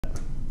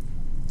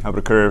How about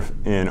a curve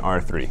in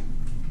R3?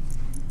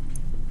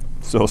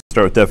 So I'll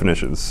start with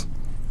definitions.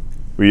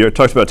 We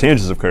talked about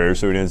tangents of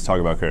curves, so we didn't talk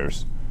about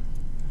curves.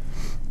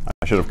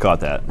 I should have caught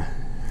that.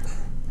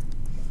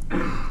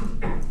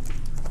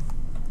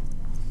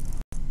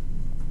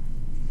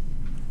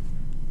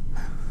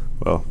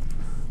 Well,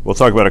 we'll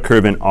talk about a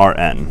curve in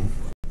Rn.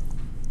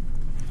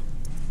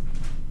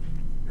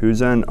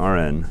 Who's n?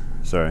 Rn.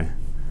 Sorry.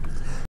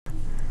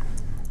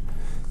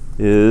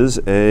 Is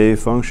a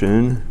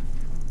function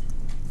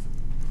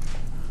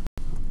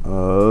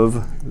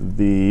of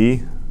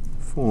the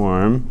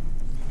form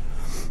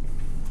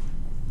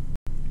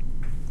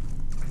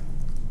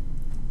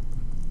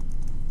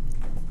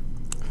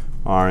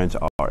R into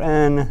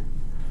Rn.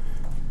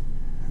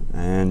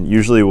 And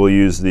usually we'll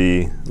use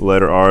the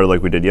letter R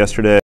like we did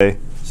yesterday.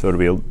 So it'll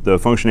be the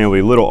function name will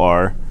be little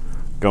r,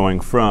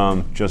 going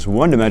from just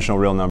one-dimensional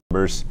real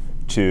numbers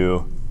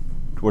to,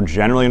 we're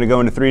generally going to go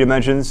into 3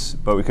 dimensions,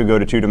 but we could go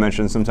to 2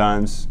 dimensions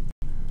sometimes.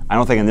 I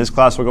don't think in this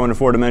class we'll go into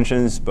 4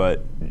 dimensions,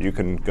 but you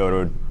can go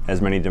to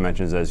as many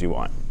dimensions as you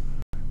want.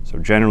 So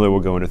generally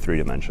we'll go into 3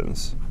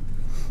 dimensions.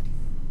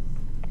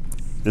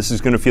 This is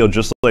going to feel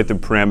just like the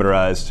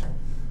parameterized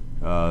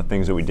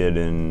things that we did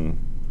in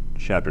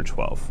chapter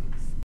 12.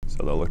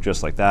 So they'll look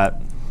just like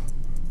that.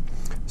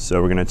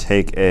 So we're going to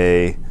take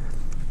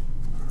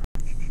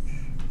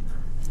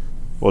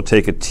we'll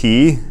take a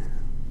t,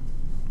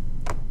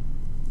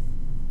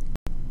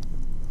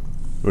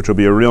 which will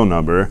be a real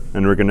number,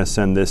 and we're going to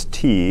send this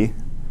t,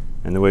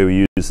 and the way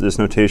we use this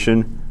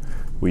notation,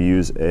 we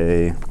use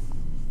let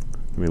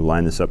me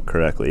line this up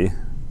correctly.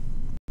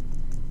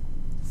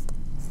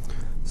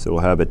 So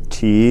we'll have a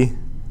t,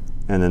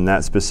 and then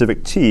that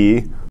specific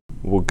t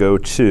will go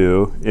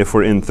to, if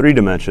we're in 3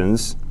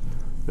 dimensions,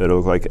 it'll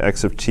look like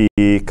x of t,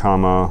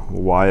 comma,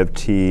 y of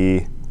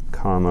t,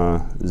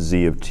 comma,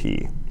 z of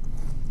t.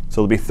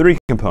 So there'll be 3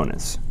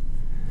 components.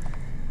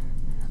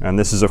 And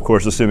this is, of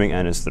course, assuming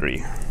n is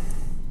 3.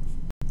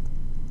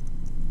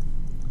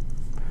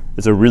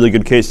 It's a really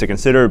good case to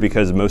consider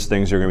because most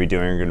things you're going to be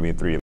doing are going to be in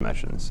 3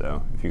 dimensions.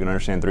 So if you can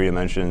understand 3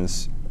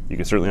 dimensions, you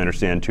can certainly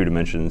understand 2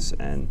 dimensions,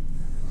 and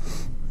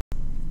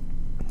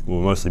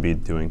we'll mostly be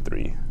doing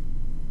 3.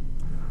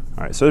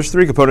 All right, so there's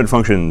 3 component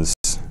functions.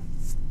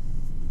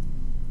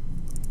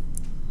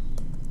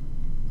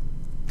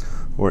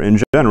 Or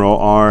in general,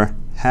 R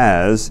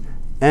has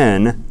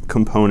n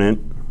component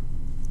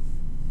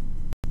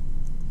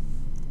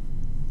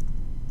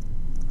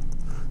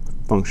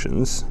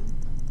functions.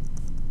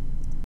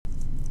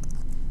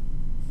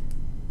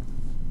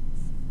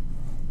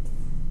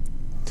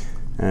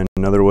 And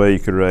another way you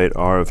could write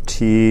R of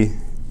t,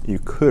 you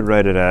could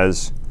write it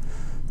as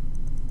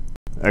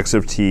x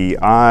of t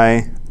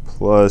I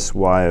plus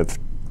y of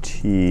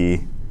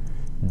t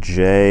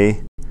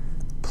j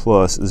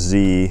plus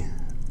z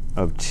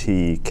of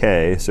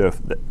tk. So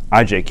if the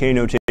ijk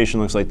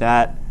notation looks like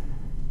that,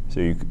 so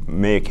you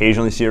may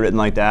occasionally see it written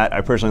like that.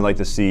 I personally like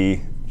to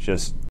see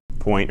just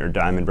point or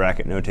diamond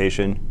bracket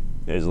notation.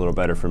 It is a little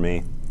better for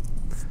me.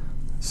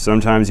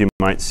 Sometimes you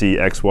might see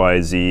x, y,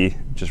 z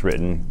just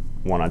written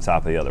one on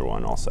top of the other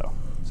one also.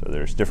 So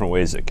there's different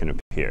ways it can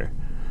appear.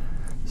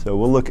 So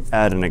we'll look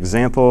at an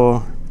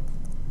example.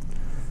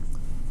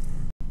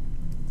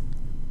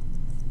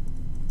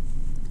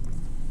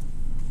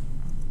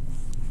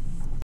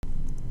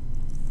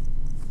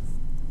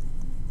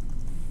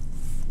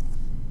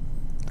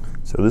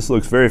 So this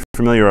looks very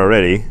familiar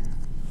already.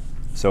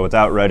 So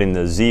without writing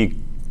the z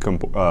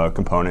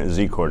component,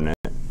 z coordinate,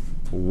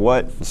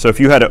 so if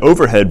you had an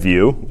overhead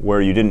view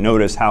where you didn't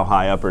notice how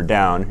high up or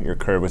down your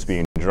curve was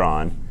being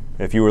drawn,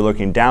 if you were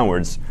looking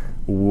downwards,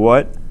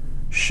 what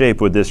shape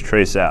would this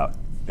trace out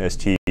as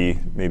t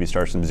maybe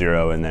starts from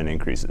 0 and then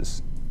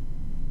increases?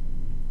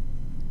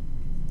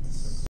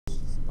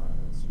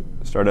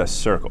 Start a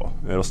circle.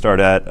 It'll start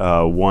at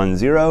 1,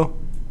 0,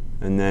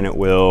 and then it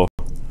will,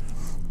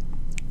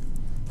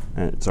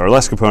 and so our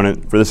less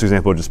component for this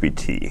example would just be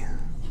t.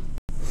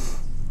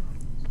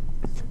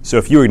 So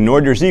if you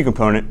ignored your z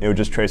component, it would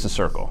just trace a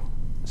circle.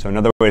 So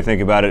another way to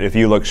think about it, if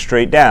you look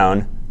straight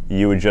down,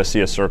 you would just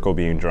see a circle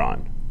being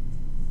drawn.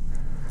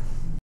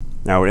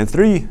 Now we're in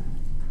 3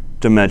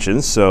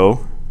 dimensions, and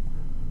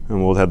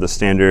we'll have the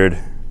standard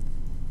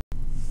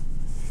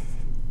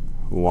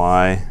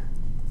y,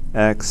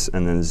 x,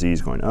 and then z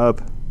is going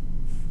up.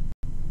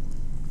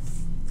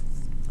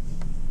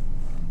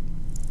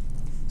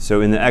 So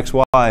in the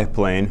xy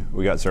plane,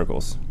 we got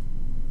circles.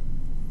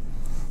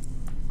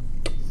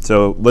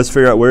 So let's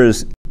figure out where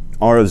is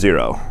r of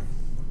 0.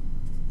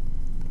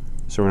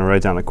 So we're going to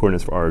write down the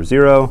coordinates for r of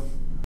 0.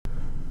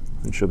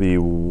 It should be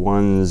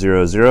 1,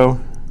 0, 0.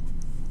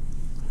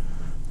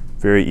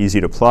 Very easy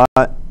to plot.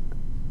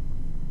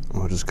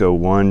 We'll just go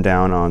 1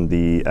 down on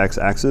the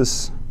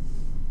x-axis.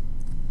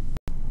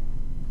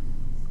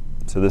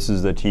 So this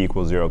is the t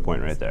equals 0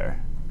 point right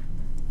there.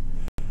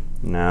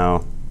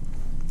 Now,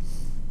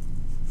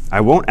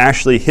 I won't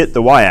actually hit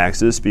the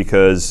y-axis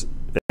because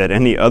at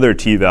any other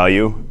t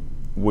value,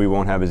 we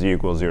won't have a z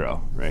equals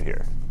 0 right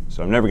here.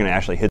 So I'm never going to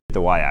actually hit the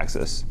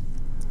y-axis.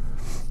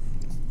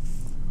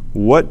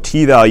 What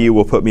t value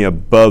will put me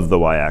above the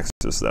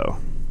y-axis, though?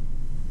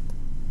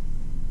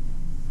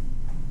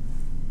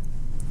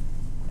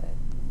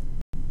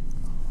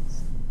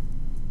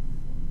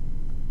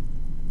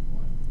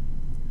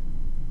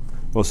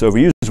 Well, so if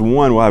we use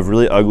 1, we'll have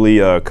really ugly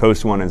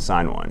cos 1 and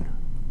sine 1.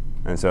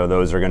 And so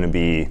those are going to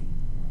be,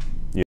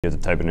 you have to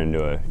type it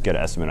into get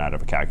an estimate out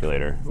of a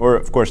calculator. Or,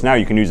 of course, now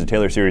you can use the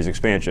Taylor series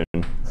expansion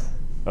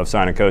of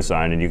sine and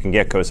cosine, and you can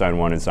get cosine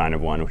 1 and sine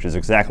of 1, which is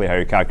exactly how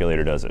your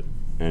calculator does it.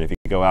 And if you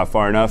go out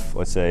far enough,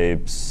 let's say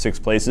 6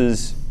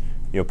 places,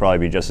 you'll probably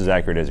be just as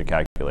accurate as your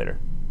calculator.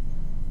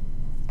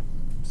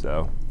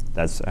 So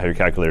that's how your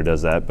calculator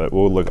does that. But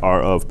we'll look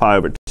r of pi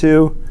over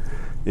 2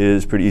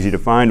 is pretty easy to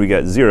find. We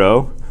got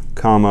 0,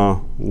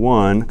 comma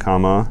 1,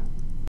 comma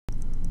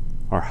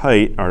our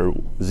height, our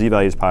z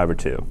value is pi over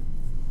 2.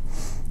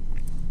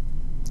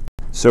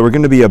 So we're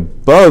going to be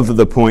above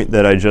the point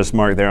that I just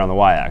marked there on the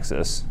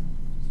y-axis.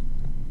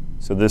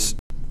 So this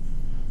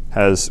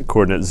has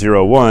coordinate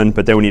 0, 1,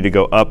 but then we need to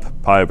go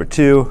up pi over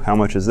 2. How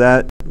much is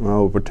that?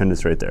 Well, we'll pretend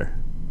it's right there.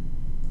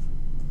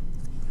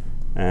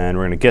 And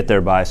we're going to get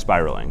there by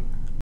spiraling.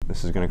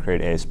 This is going to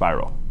create a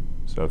spiral.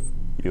 So if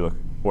you look,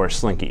 or a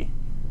slinky,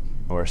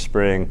 or a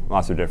spring,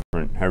 lots of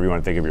different, however you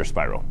want to think of your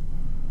spiral.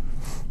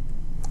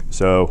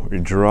 So you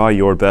draw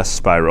your best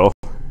spiral.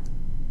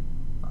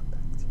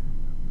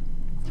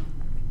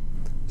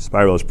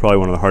 Spiral is probably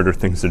one of the harder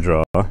things to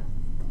draw.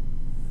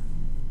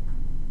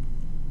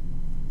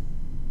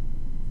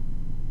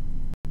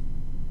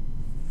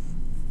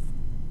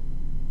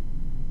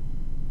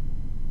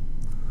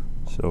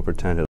 So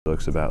pretend it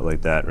looks about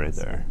like that right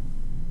there.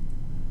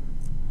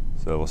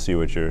 So we'll see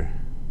what your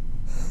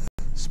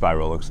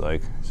spiral looks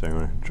like. So I'm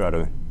going to try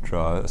to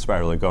draw a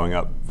spiral going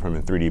up from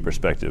a 3D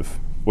perspective.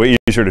 Way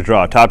easier to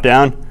draw. Top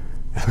down,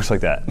 it looks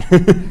like that.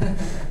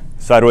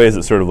 Sideways,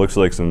 it sort of looks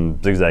like some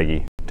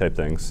zigzaggy type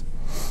things.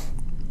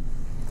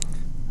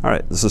 All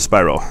right, this is a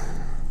spiral.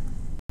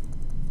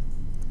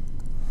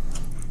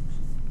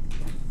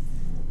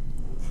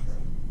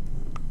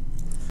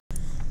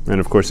 And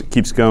of course, it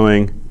keeps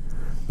going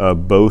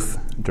both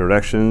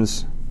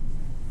directions.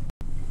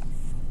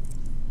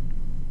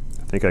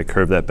 I think I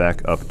curved that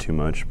back up too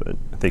much, but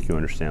I think you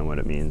understand what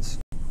it means.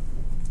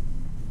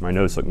 My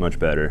notes look much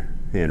better,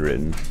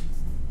 handwritten.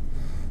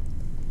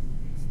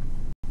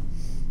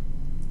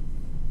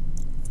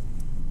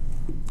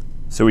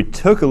 So we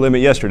took a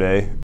limit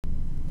yesterday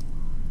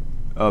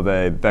of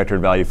a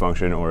vectored value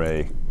function or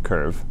a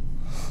curve.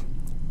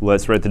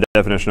 Let's write the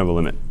definition of a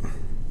limit.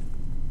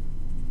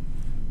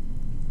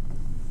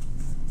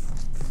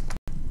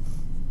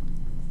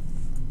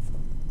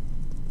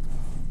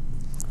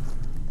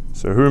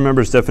 So who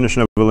remembers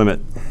definition of a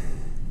limit?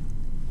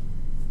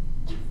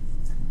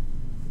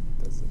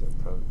 Does it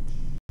approach?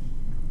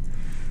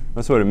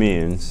 That's what it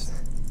means.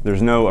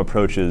 There's no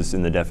approaches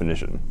in the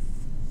definition.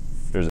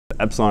 There's an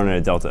epsilon and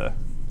a delta.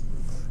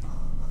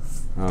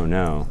 Oh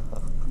no.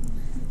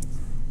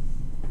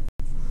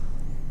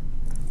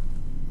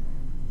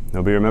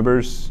 Nobody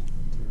remembers?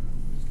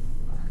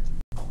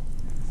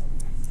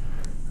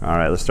 All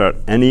right, let's start.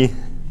 Well,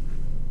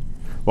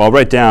 I'll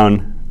write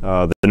down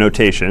the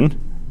notation.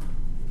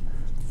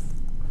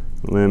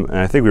 And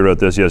I think we wrote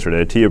this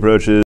yesterday. T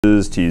approaches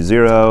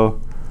t0,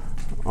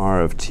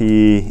 r of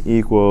t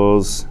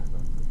equals.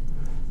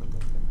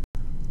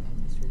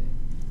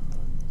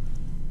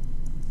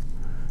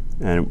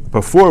 And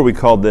before we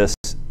called this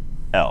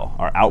L.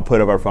 Our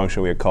output of our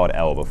function we had called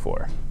L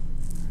before.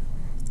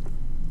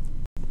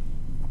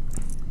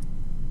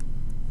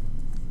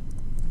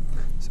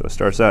 So it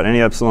starts out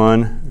any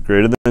epsilon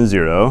greater than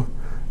 0,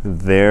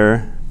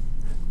 there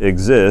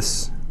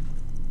exists.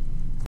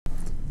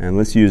 And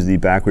let's use the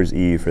backwards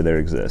e for there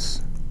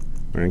exists.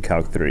 We're in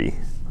Calc 3.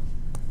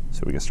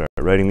 So we can start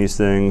writing these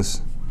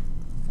things.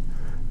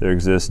 There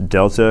exists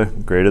delta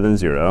greater than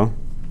 0.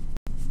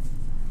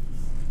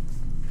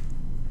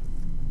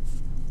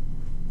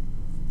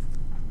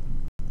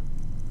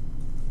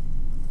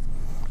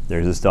 There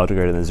exists delta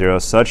greater than 0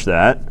 such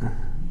that,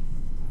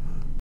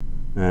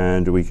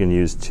 and we can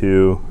use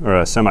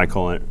a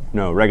semicolon,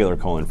 no, regular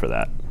colon for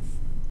that.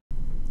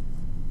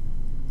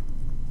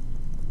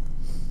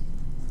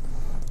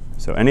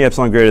 So any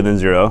epsilon greater than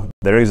 0,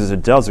 there exists a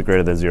delta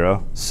greater than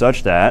 0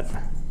 such that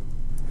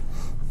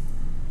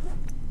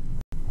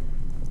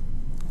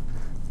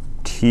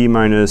t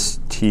minus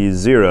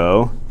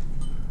t0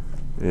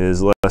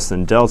 is less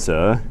than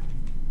delta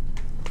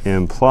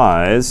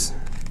implies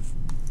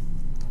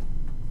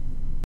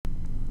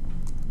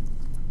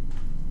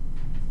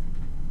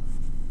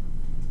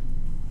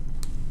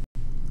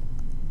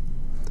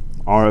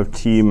r of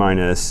t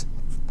minus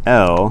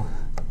L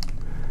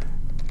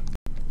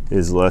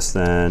is less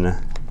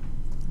than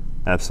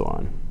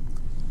epsilon.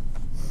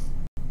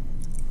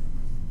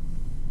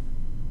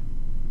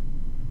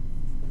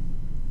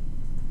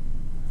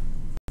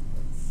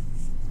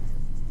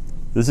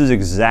 This is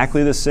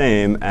exactly the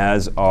same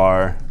as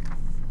our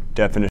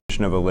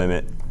definition of a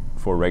limit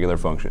for regular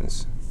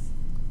functions.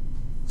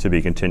 To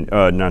be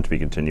not to be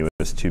continuous,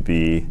 to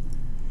be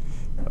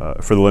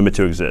for the limit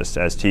to exist.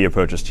 As t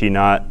approaches t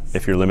naught,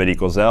 if your limit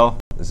equals L,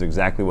 this is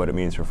exactly what it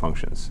means for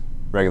functions,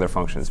 regular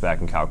functions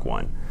back in Calc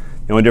 1.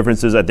 The only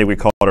difference is I think we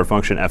called our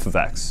function f of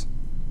x.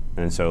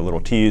 And so little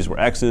t's were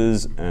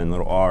x's, and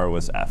little r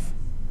was f.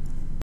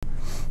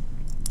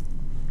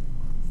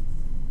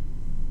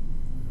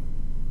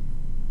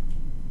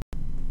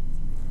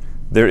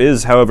 There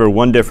is, however,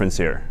 one difference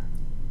here,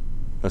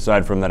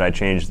 aside from that I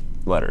changed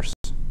letters.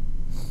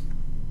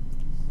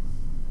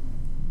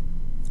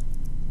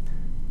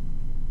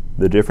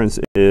 The difference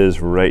is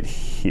right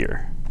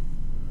here.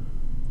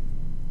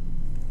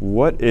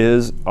 What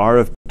is r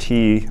of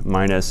t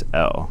minus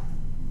L?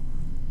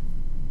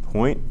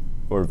 Point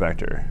or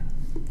vector?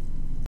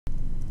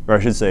 Or I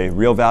should say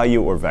real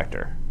value or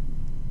vector?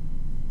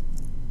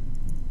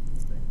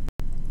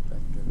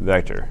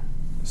 Vector.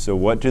 So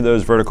what do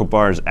those vertical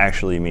bars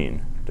actually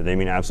mean? Do they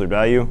mean absolute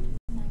value?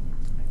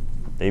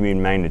 They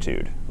mean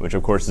magnitude, which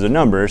of course is a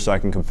number, so I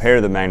can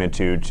compare the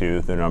magnitude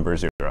to the number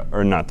 0.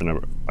 Or not the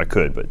number, I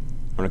could, but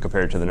I'm going to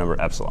compare it to the number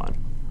epsilon.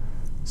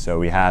 So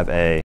we have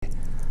a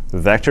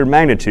vector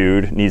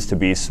magnitude needs to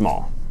be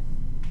small.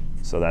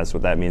 So that's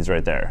what that means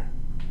right there.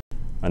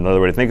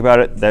 Another way to think about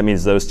it, that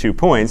means those 2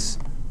 points,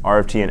 r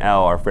of t and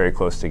L, are very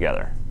close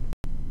together.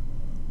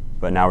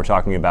 But now we're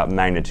talking about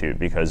magnitude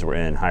because we're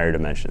in higher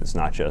dimensions,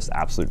 not just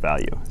absolute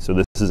value. So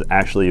this is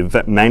actually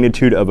a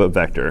magnitude of a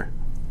vector.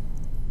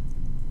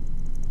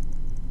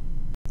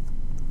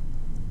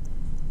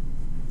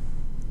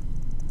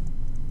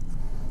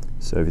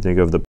 So if you think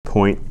of the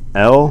point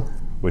L,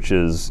 which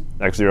is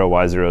x0,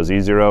 y0,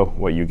 z0,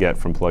 what you get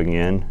from plugging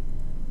in.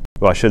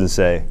 Well, I shouldn't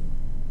say.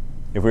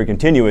 If we're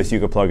continuous, you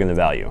could plug in the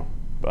value.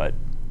 But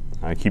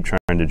I keep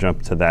trying to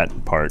jump to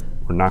that part.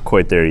 We're not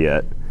quite there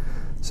yet.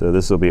 So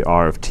this will be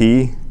r of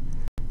t.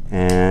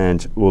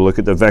 And we'll look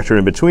at the vector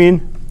in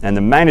between. And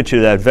the magnitude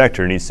of that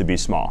vector needs to be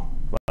small,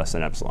 less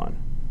than epsilon.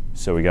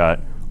 So we got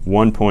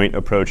 1 point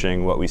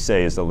approaching what we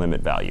say is the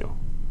limit value.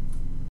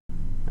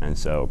 And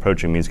so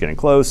approaching means getting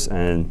close.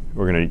 And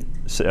we're going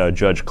to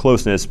judge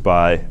closeness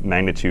by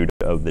magnitude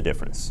of the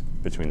difference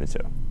between the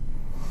two.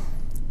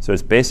 So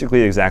it's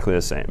basically exactly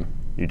the same.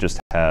 You just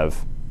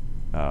have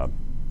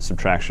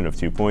subtraction of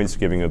 2 points,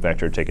 giving a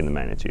vector taking the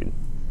magnitude.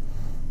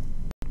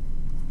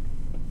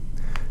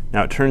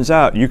 Now, it turns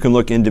out you can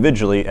look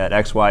individually at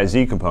x, y,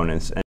 z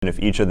components, and if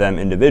each of them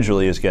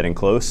individually is getting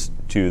close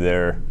to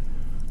their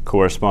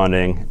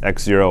corresponding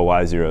x0,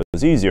 y0,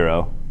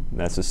 z0,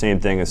 that's the same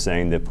thing as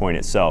saying the point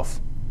itself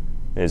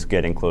is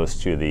getting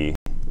close to the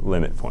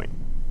limit point.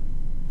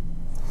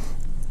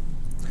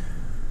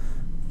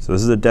 So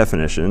this is a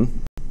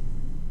definition.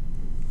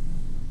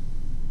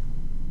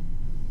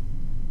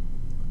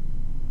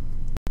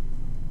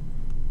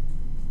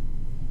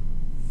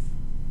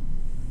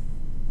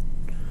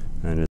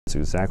 And it's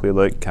exactly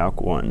like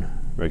Calc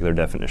 1, regular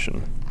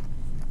definition.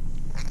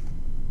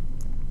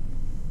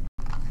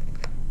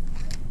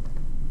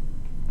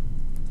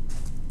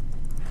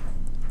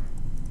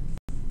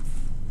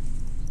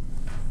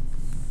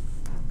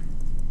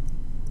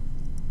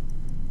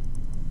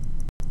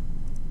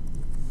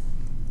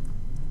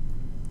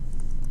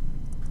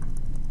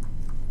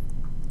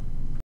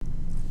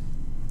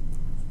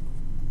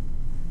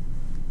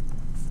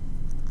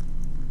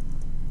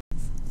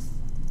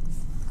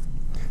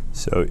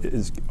 So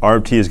r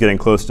of t is getting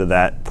close to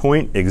that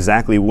point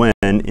exactly when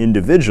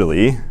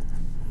individually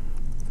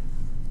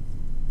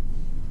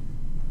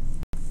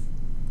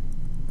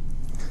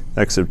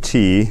x of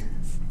t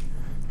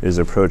is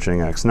approaching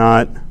x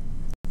naught,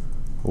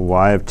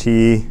 y of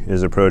t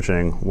is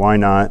approaching y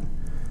naught,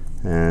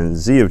 and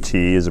z of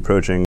t is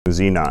approaching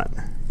z naught.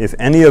 If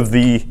any of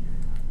the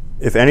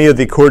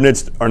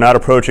coordinates are not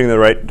approaching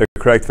the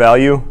correct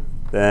value,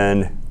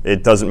 then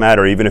it doesn't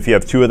matter. Even if you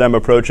have 2 of them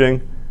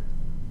approaching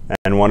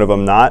and 1 of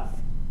them not,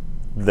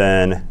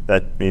 then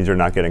that means you're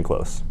not getting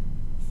close.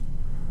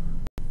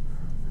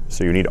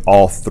 So you need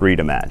all 3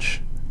 to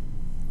match.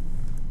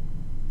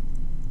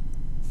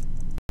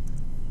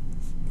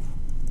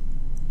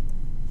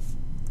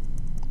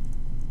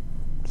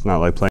 It's not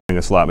like playing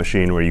a slot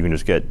machine where you can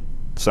just get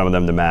some of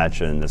them to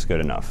match and that's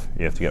good enough.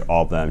 You have to get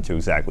all of them to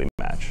exactly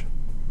match.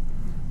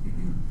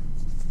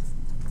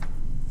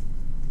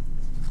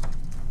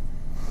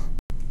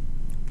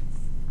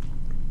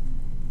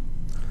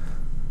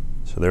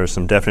 So there are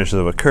some definitions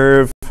of a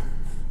curve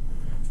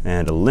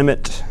and a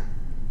limit.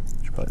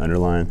 I should probably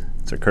underline.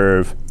 It's a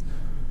curve.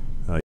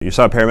 You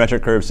saw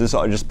parametric curves. This is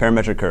just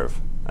parametric curve.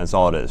 That's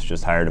all it is,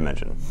 just higher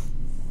dimension.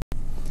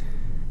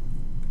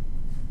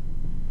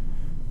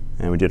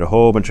 And we did a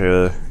whole bunch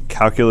of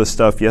calculus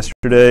stuff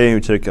yesterday.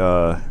 We took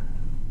a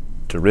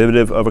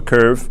derivative of a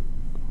curve,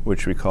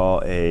 which we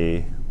call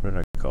a, what did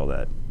I call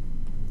that?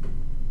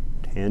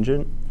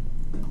 Tangent?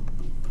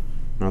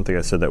 I don't think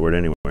I said that word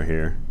anywhere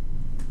here.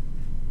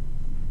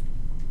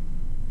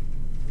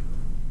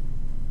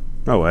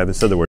 Oh, I haven't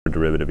said the word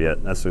derivative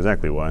yet. That's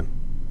exactly why.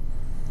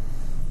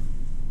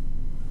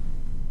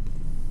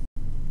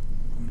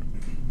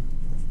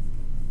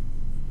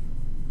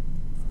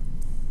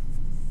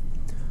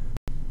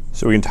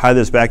 So we can tie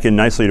this back in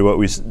nicely to what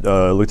we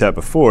looked at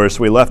before.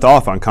 So we left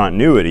off on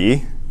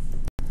continuity.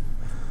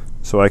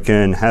 So I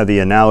can have the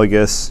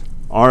analogous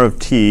r of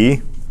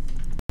t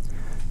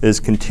is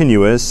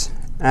continuous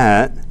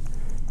at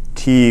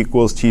t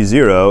equals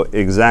t0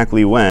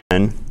 exactly when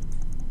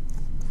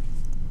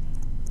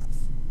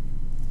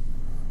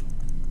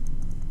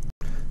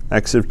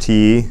x of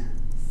t,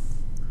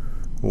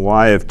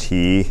 y of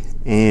t,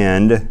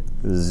 and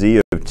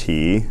z of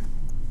t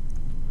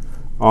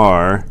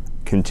are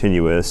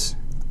continuous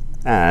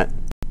at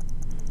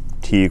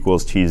t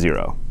equals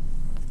t0.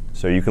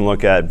 So you can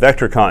look at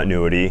vector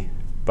continuity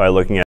by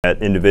looking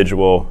at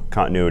individual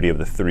continuity of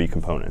the three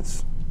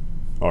components,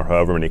 or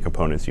however many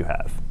components you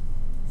have.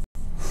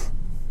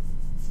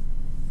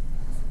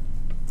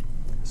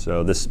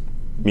 So this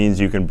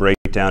means you can break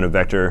down a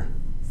vector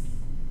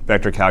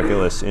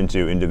calculus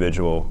into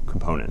individual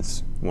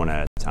components, one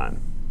at a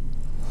time.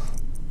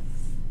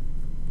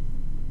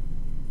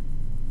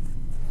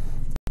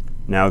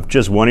 Now, if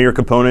just one of your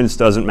components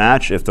doesn't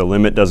match, if the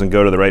limit doesn't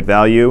go to the right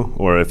value,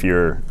 or if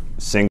your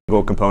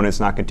single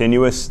component's not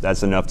continuous,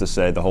 that's enough to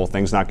say the whole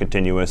thing's not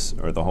continuous,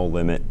 or the whole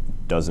limit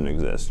doesn't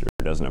exist, or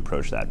doesn't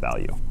approach that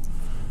value.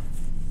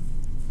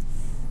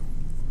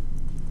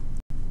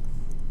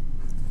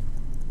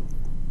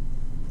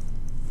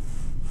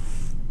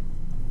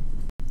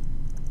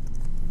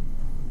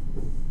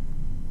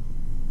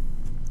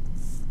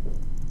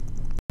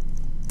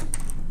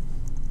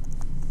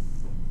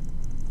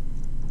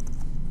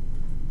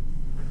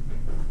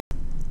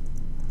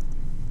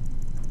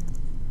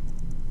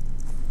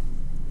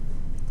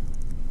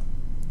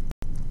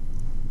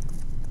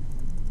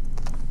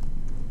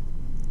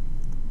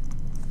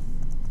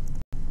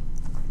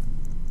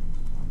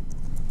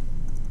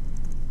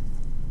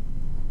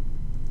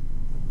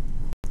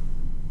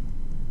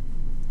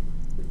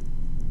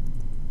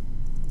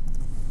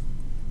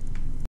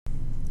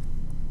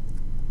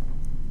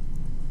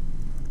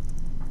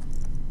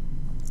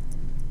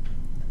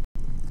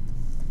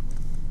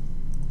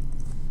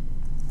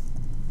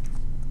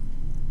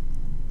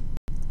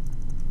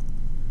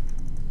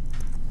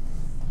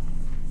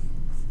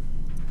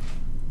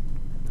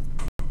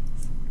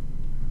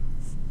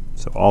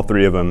 So all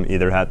three of them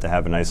either have to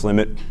have a nice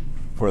limit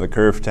for the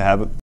curve to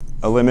have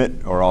a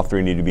limit, or all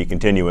three need to be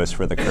continuous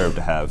for the curve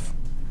to have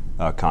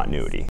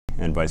continuity,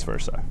 and vice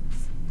versa.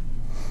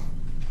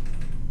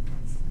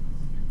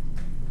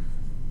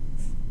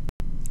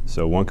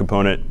 So one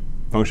component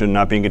function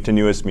not being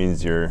continuous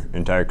means your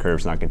entire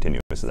curve's not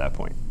continuous at that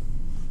point.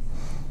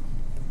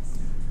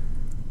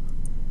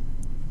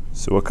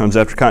 So what comes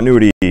after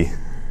continuity?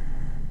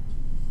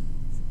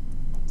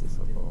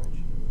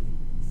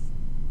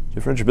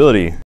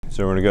 Differentiability.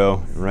 So we're going to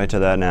go right to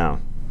that now.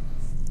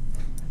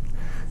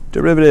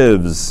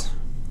 Derivatives.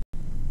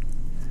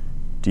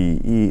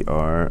 D-E-R-I-V-A-T-I-E-E.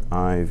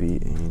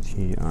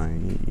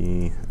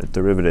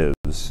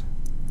 Derivatives.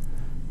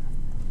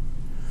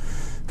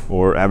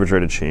 Or average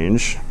rate of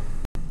change.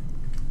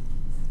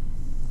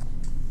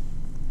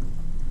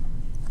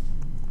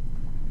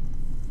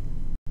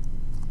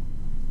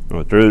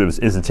 Well, derivative is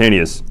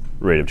instantaneous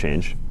rate of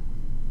change.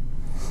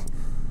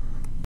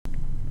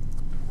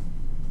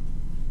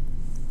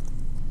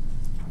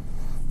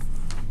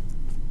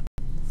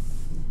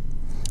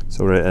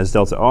 So we're as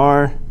delta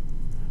r.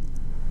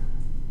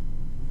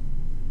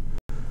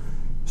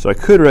 So I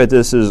could write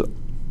this as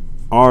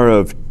r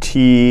of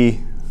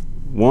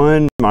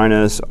t1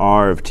 minus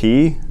r of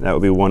t. That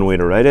would be one way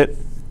to write it.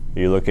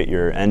 You look at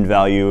your end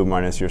value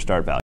minus your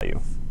start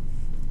value.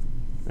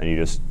 And you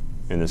just,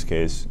 in this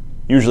case,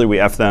 usually we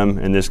f them.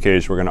 In this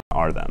case, we're going to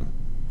r them.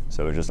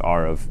 So it's just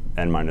r of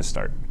n minus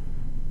start.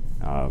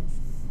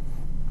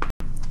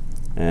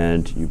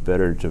 And you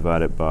better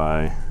divide it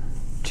by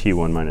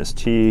t1 minus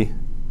t.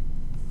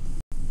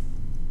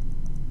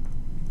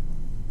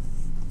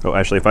 Oh,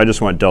 actually, if I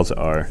just want delta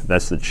r,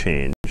 that's the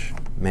change.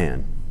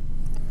 Man,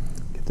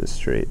 get this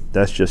straight.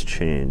 That's just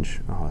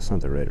change. Oh, it's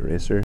not the right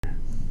eraser.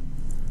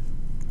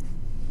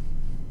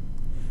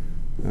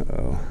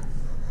 Uh-oh.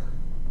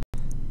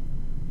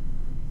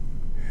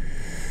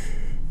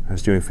 I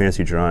was doing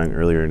fancy drawing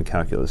earlier in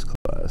calculus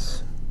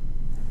class.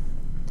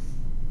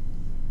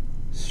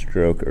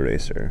 Stroke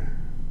eraser.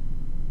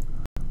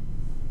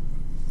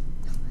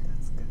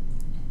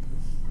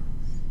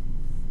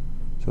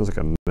 Sounds like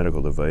a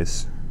medical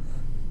device.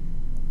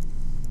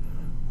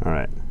 All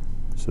right,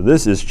 so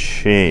this is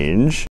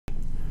change,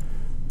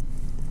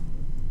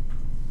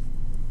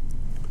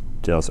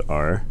 delta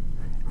r.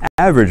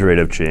 Average rate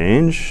of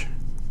change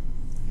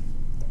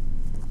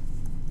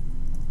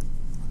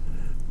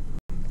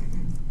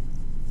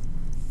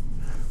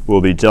will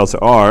be delta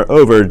r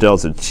over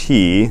delta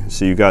t.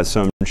 So you got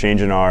some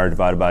change in r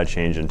divided by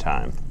change in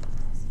time.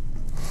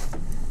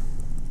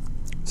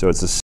 So it's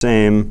the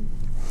same.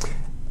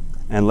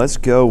 And let's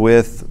go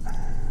with,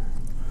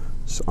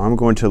 so I'm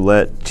going to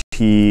let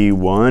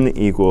t1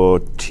 equal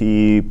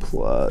t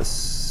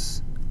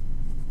plus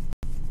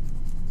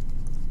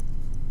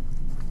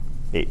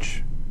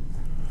h.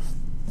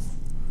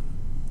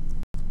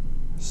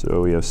 So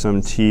we have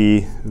some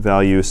t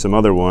value, some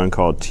other one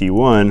called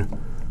t1.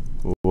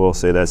 We'll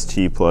say that's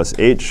t plus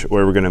h,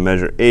 where we're going to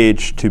measure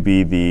h to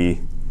be the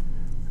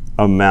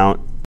amount,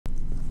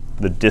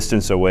 the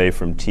distance away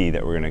from t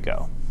that we're going to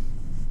go.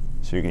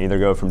 So you can either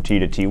go from t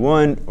to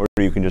t1, or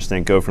you can just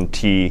think go from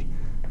t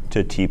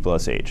to t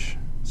plus h.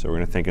 So we're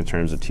going to think in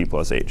terms of t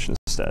plus h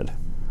instead.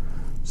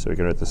 So we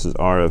can write this as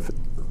r of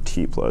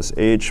t plus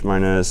h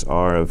minus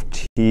r of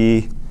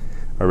t,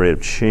 our rate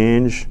of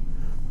change,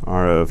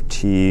 r of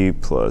t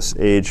plus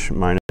h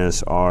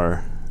minus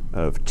r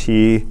of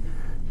t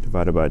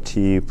divided by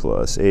t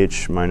plus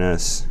h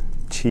minus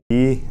t,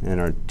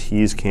 and our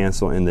t's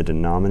cancel in the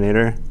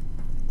denominator.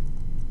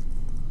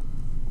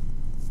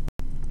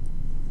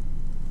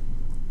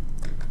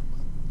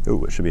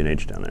 Oh, it should be an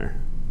h down there.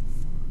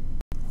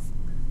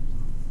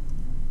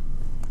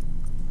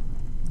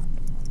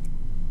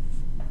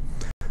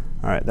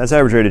 All right, that's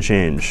average rate of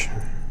change.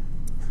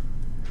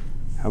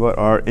 How about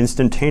our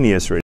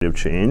instantaneous rate of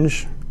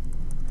change?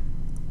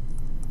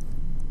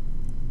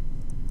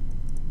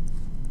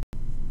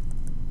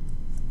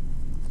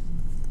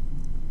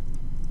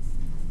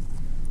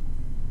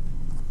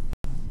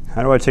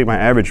 How do I take my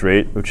average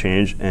rate of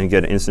change and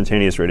get an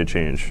instantaneous rate of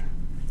change?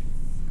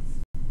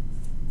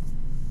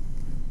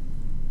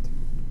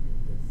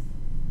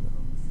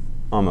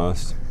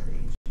 Almost.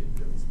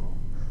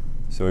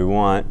 So we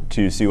want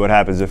to see what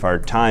happens if our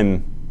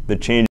time, the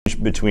change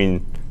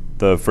between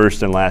the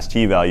first and last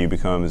t value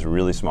becomes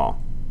really small.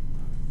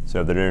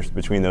 So the difference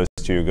between those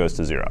two goes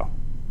to 0.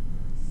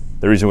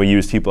 The reason we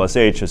use t plus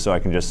h is so I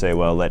can just say,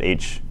 well, let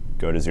h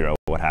go to 0.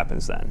 What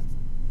happens then?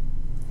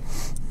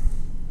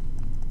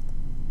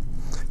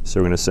 So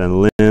we're going to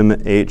send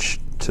lim h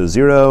to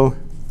 0,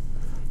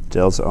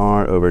 delta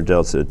r over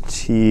delta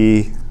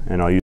t,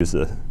 and I'll use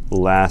the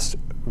last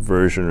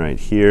version right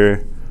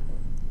here.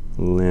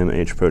 Lim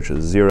h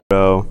approaches 0.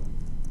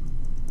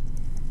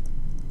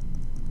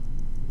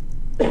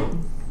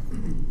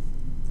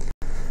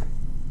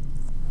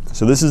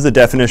 So this is the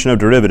definition of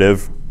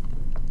derivative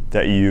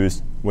that you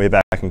used way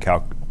back in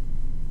Calc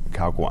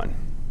 1.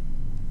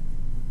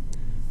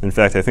 In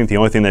fact, I think the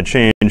only thing that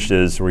changed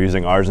is we're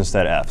using r's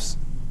instead of f's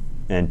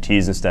and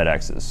t's instead of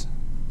x's.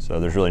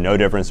 So there's really no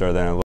difference other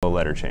than a little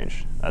letter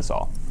change. That's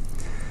all.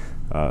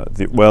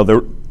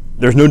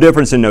 There's no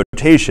difference in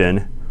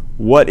notation.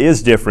 What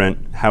is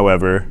different,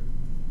 however,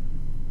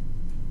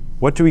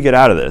 what do we get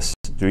out of this?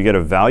 Do we get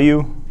a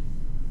value?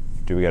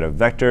 Do we get a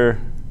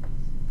vector?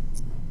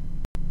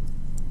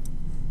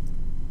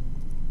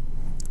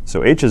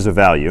 So h is a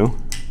value.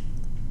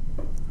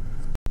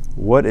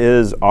 What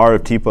is r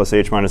of t plus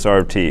h minus r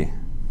of t?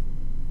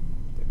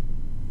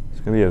 It's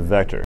going to be a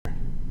vector.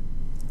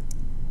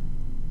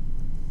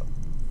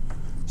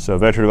 So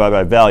vector divided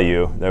by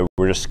value,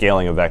 we're just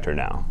scaling a vector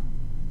now.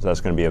 So that's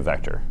going to be a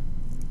vector.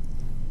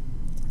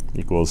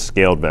 Equals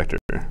scaled vector.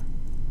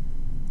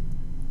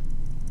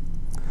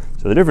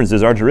 So the difference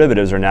is our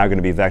derivatives are now going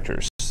to be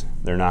vectors.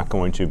 They're not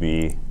going to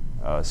be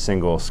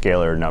single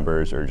scalar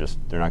numbers, or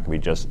they're not going to be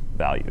just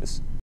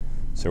values.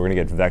 So we're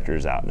going to get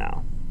vectors out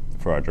now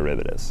for our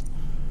derivatives.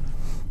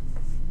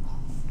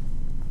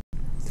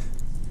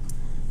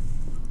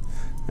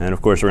 And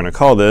of course, we're going to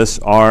call this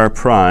r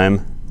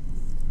prime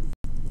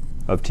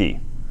of t.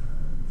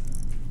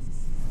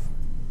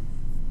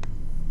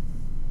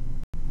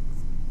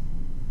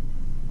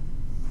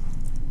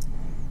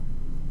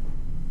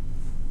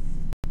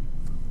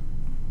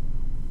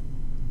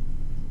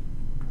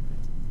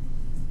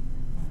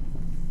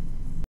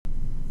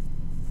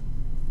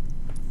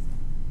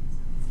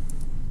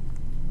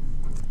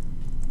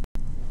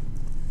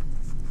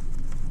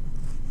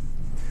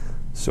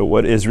 So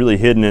what is really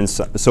hidden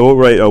inside? So we'll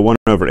write a 1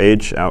 over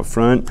h out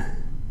front.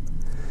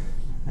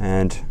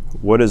 And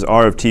what is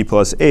r of t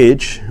plus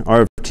h?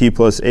 R of t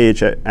plus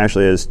h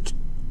actually has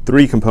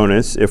 3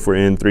 components if we're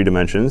in 3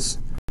 dimensions.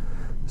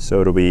 So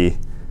it'll be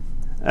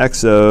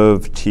x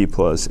of t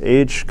plus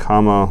h,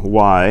 comma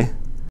y,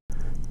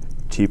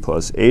 t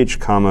plus h,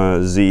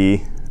 comma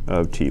z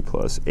of t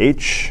plus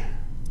h,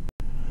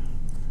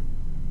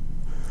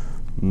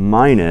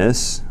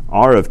 minus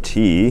r of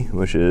t,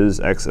 which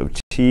is x of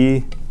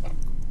t,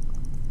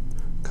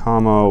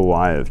 comma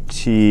y of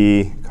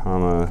t,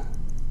 comma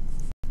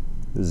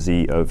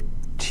z of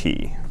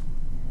t.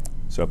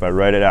 So if I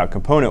write it out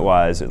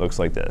component-wise, it looks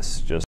like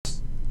this, just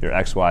your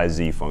x, y,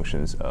 z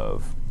functions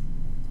of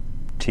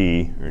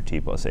t, or t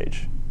plus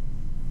h.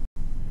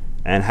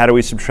 And how do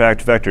we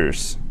subtract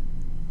vectors?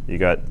 You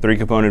got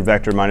 3-component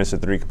vector minus a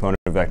 3-component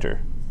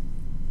vector.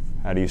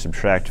 How do you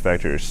subtract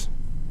vectors?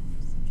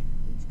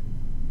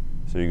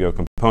 So you go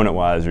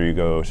component-wise, or you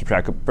go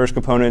subtract first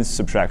components,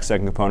 subtract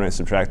second components,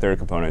 subtract third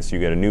components. You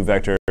get a new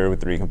vector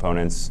with 3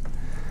 components.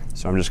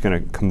 So I'm just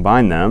going to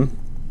combine them.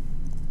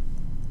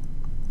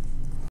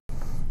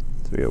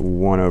 So we get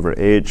 1 over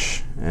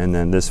h, and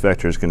then this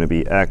vector is going to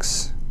be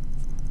x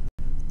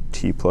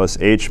t plus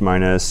h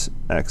minus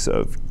x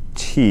of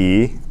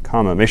t,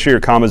 comma. Make sure your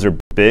commas are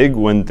big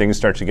when things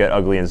start to get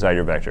ugly inside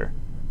your vector,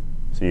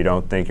 so you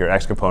don't think your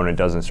x component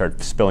doesn't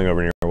start spilling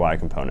over in your y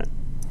component.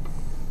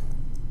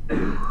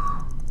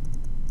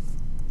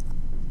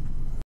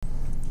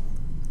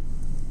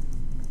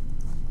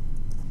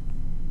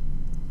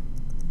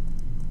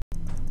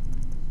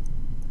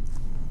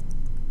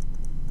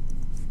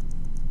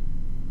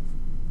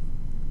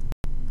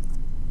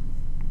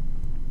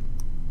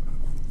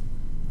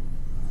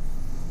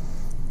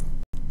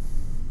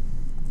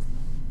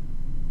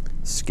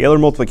 Scalar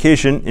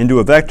multiplication into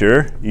a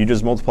vector, you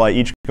just multiply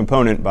each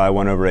component by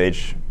 1 over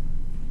h.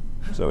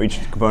 So each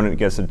component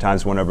gets to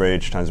times 1 over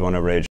h times 1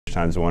 over h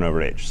times 1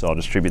 over h. So I'll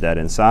distribute that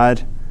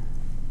inside.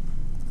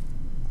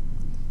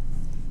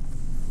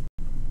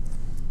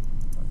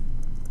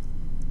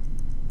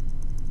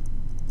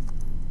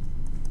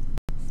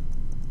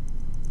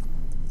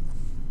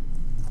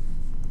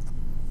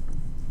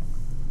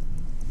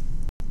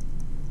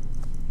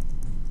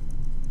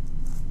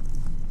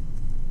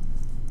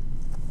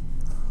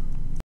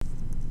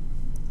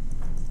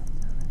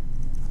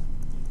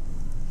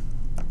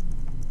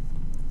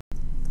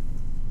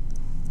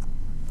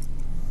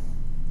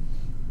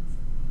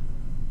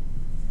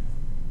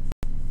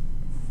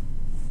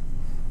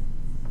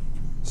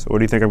 So what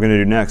do you think I'm going to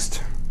do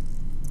next?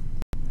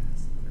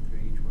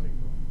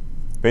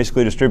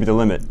 Basically distribute the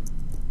limit.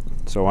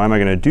 So why am I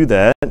going to do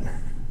that?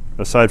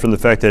 Aside from the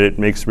fact that it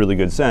makes really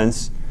good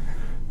sense,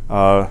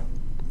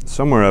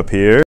 somewhere up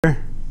here,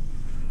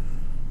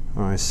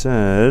 I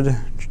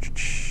said,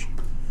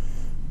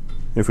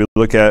 if we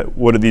look at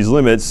what are these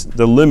limits,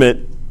 the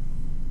limit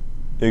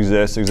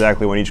exists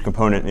exactly when each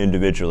component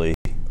individually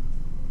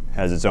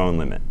has its own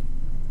limit.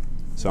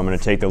 So I'm going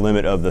to take the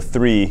limit of the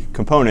 3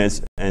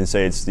 components and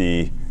say it's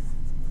the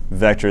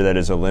vector that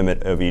is a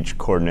limit of each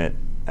coordinate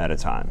at a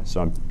time.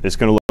 So it's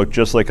going to look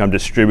just like I'm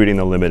distributing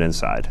the limit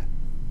inside.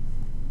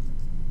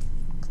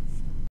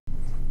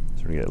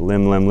 So we get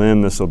lim, lim,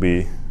 lim. This will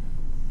be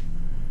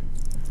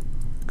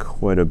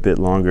quite a bit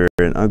longer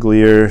and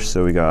uglier.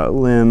 So we got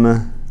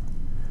lim,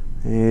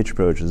 h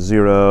approaches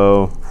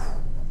 0.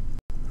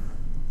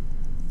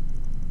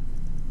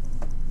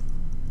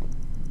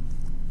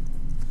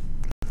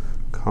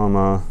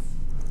 Comma,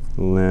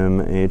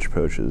 lim, h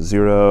approaches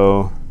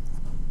 0.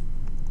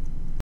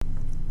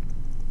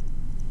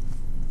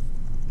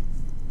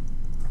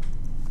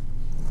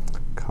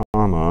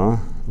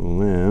 Comma,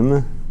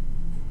 lim,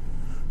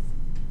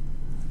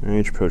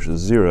 h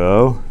approaches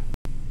 0.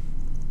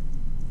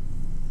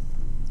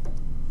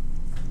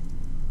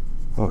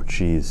 Oh,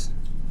 geez.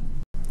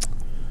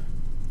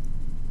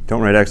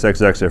 Don't write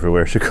xxx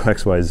everywhere. It should go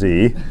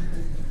xyz.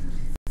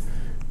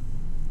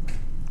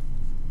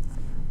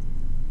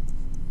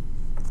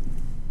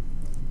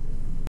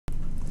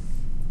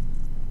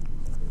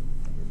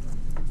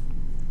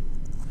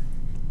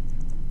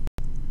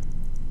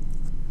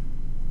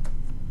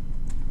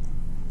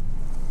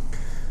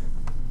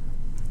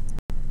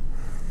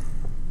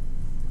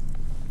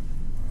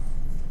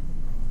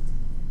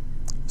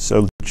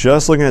 So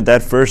just looking at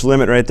that first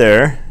limit right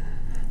there,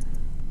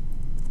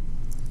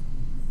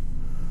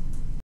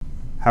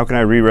 how can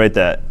I rewrite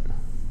that?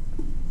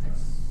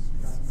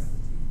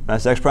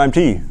 That's x prime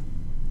t.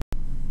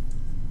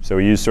 So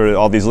we use sort of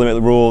all these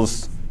limit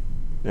rules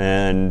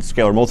and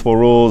scalar multiple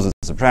rules and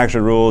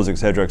subtraction rules, et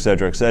cetera, et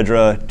cetera, et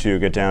cetera, to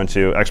get down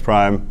to x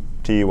prime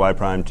t, y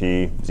prime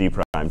t, z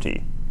prime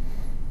t.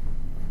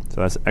 So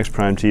that's x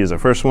prime t is our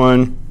first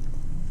one.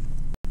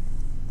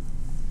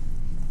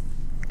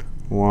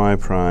 Y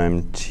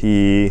prime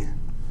t,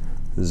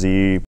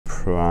 z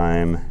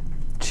prime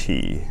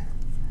t.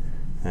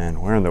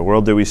 And where in the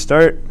world did we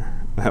start?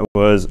 That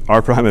was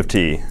r prime of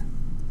t.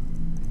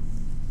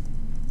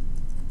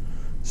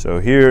 So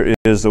here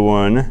is the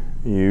one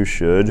you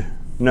should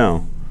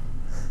know.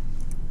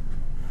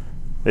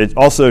 It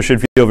also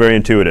should feel very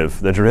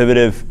intuitive. The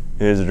derivative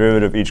is the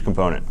derivative of each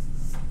component,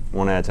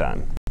 one at a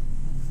time.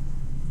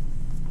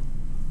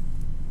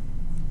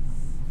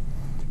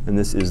 And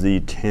this is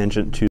the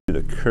tangent to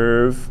the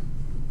curve.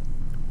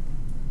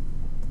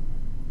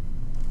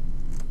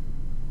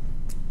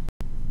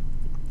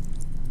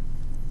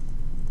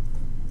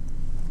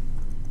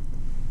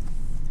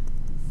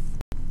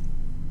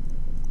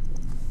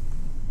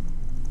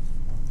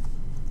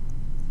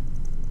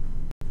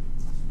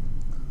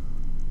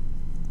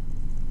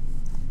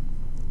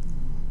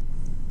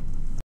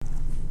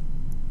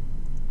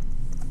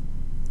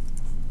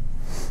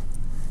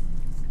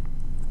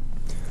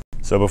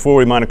 So before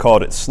we might have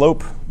called it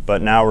slope,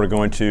 but now we're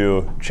going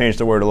to change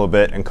the word a little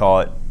bit and call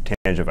it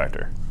tangent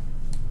vector.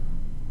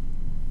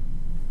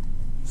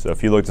 So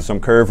if you looked at some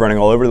curve running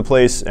all over the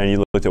place and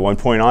you looked at one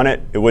point on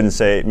it, it wouldn't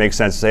say, it makes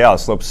sense to say, oh,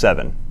 slope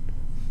 7.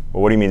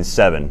 Well, what do you mean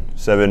 7?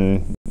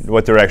 7,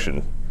 what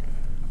direction?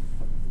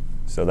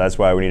 So that's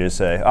why we need to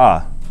say,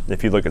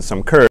 if you look at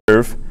some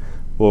curve,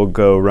 we'll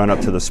go run up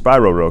to the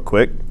spiral real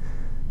quick.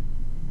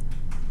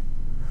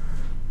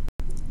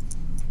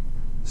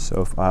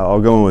 So if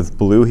I'll go in with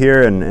blue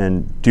here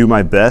and do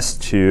my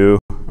best to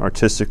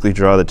artistically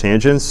draw the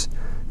tangents.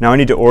 Now I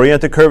need to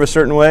orient the curve a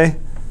certain way.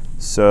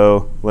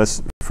 So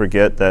let's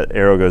forget that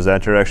arrow goes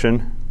that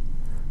direction.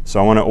 So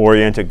I want to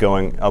orient it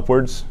going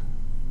upwards,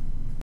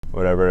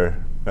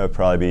 whatever That would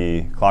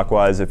probably be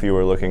clockwise if you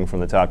were looking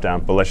from the top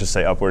down, but let's just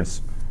say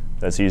upwards.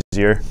 That's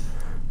easier.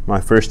 My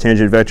first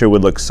tangent vector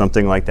would look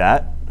something like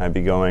that. I'd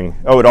be going,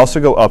 oh, it would also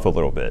go up a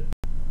little bit.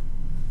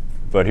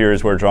 But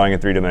here's where drawing in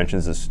 3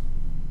 dimensions is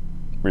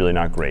really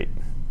not great.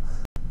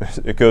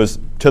 It goes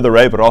to the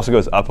right, but also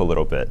goes up a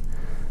little bit.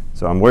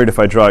 So I'm worried if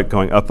I draw it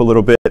going up a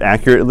little bit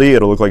accurately,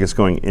 it'll look like it's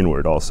going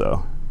inward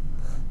also.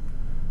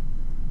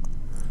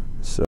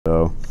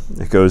 So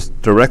it goes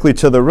directly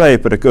to the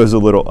right, but it goes a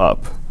little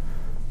up.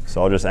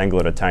 So I'll just angle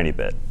it a tiny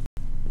bit.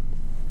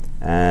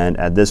 And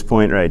at this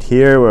point right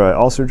here, where I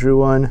also drew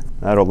one,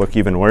 that'll look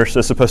even worse.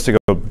 It's supposed to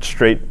go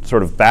straight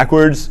sort of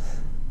backwards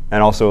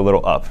and also a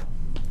little up,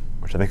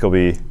 which I think will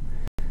be,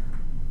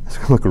 it's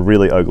going to look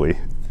really ugly.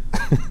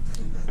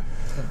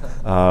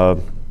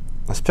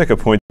 Let's pick a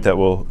point that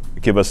will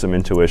give us some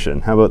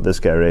intuition. How about this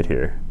guy right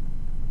here?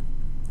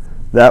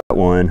 That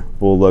one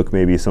will look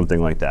maybe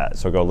something like that.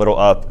 So go a little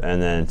up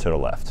and then to the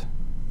left.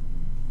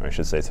 Or I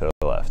should say to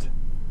the left.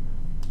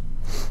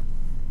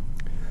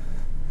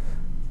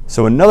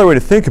 So another way to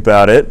think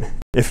about it,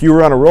 if you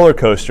were on a roller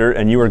coaster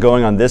and you were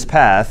going on this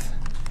path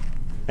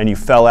and you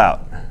fell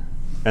out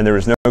and there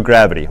was no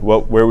gravity,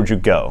 where would you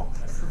go? I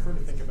prefer to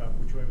think about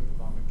which way would the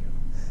vomit go.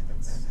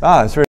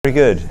 That's very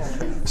good.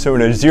 So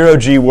in a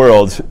 0G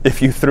world,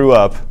 if you threw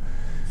up,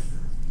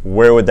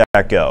 where would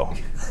that go?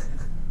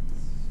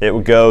 It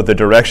would go the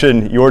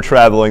direction you're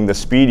traveling, the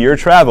speed you're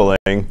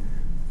traveling,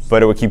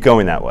 but it would keep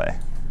going that way.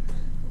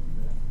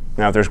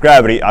 Now, if there's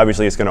gravity,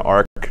 obviously it's going to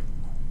arc.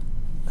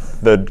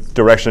 The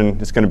direction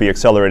is going to be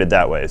accelerated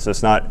that way. So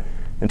it's not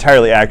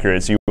entirely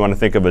accurate. So you want to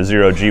think of a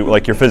 0G,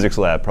 like your physics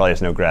lab probably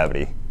has no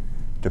gravity,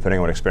 depending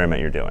on what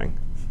experiment you're doing.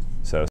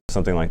 So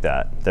something like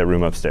that, that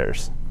room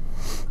upstairs.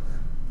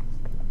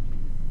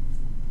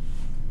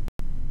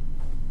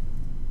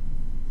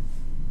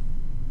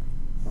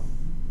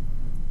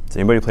 Does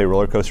anybody play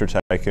Roller Coaster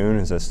Tycoon?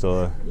 Is that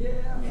still a... Yeah.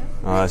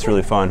 Oh, that's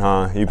really fun,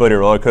 huh? You played a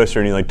roller coaster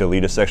and you like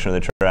delete a section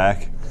of the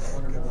track?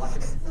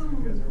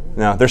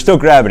 No, there's still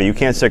gravity. You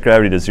can't set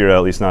gravity to 0,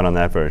 at least not on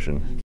that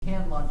version. You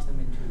can launch them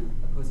into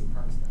opposing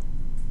parks, though.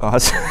 Oh,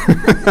 that's So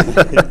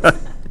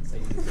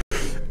you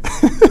technically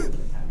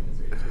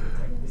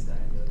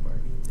die in the other park.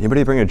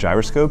 Anybody bring a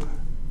gyroscope?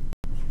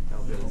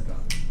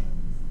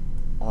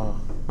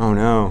 Oh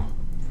no.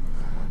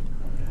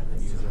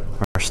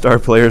 Our star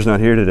player's not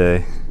here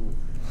today.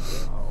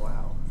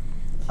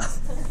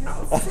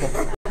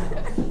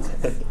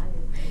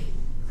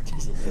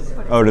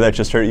 Oh, did that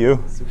just hurt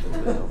you?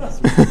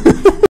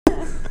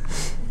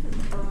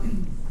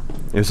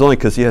 It was only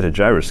because he had a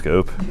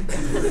gyroscope.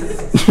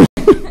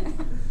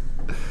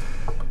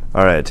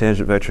 All right,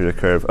 tangent vector to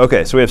curve.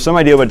 OK, so we have some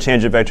idea what a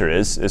tangent vector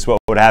is. It's what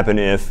would happen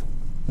if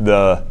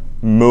the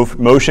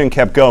motion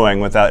kept going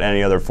without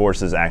any other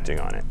forces acting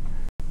on it.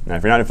 Now,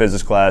 if you're not in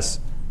physics class,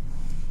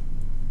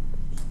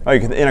 oh, you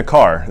can, in a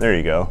car, there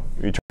you go.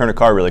 You turn a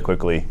car really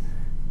quickly.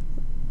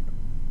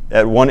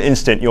 At one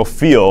instant, you'll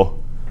feel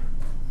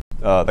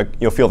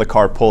the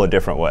car pull a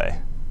different way.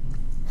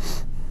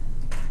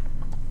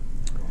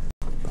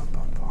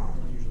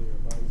 Usually our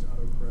bodies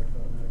autocorrect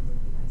automatically.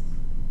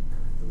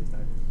 At least I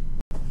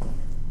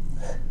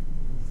do.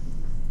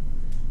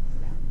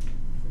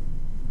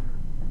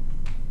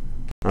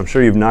 I'm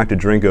sure you've knocked a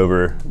drink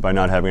over by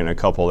not having a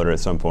cup holder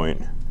at some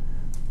point.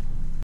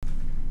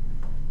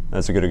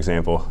 That's a good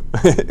example.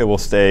 It will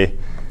stay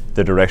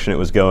the direction it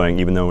was going,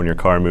 even though when your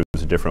car moves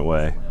a different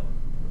way.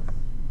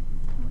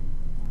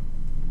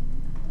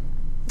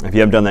 If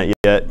you haven't done that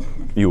yet,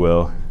 you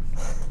will.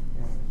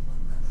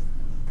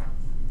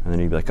 And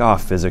then you'd be like, oh,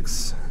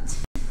 physics.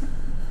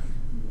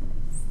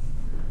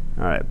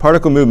 All right,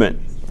 particle movement.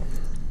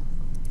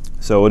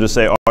 So we'll just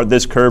say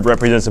this curve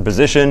represents a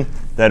position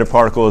that a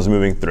particle is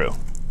moving through.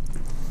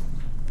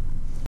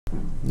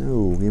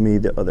 No, give me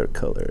the other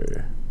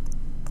color.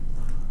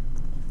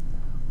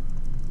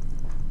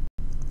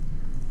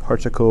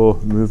 Particle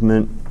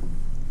movement.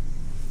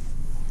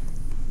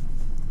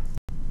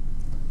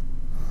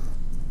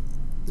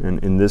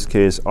 And in this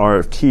case, R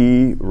of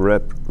t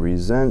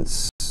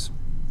represents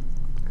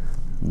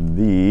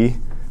the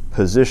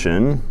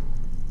position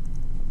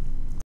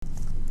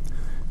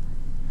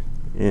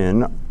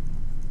in,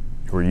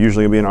 we're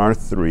usually going to be in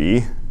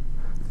R3,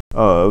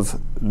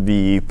 of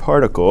the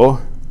particle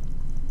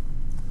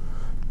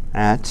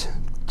at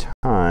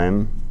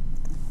time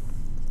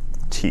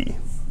t.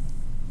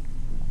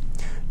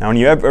 Now, when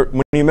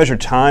you measure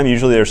time,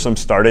 usually there's some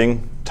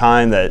starting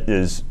time that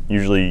is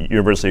usually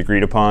universally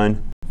agreed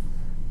upon.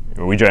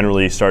 We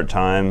generally start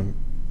time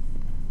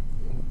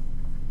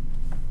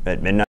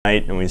at midnight,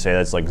 and we say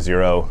that's like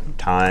 0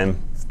 time,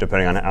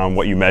 depending on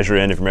what you measure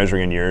in. If you're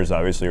measuring in years,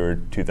 obviously we're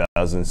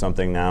 2000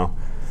 something now.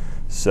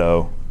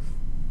 So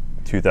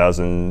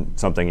 2000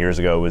 something years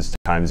ago was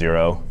time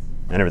 0,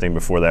 and everything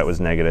before that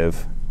was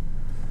negative.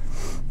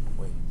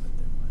 Wait, but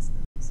there was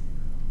no 0.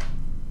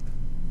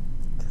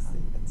 Because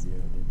at 0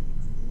 didn't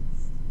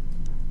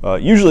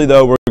exist. Usually,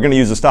 though, we're going to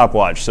use a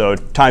stopwatch. So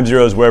time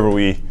 0 is wherever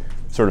we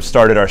sort of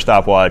started our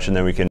stopwatch, and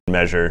then we can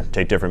measure,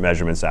 take different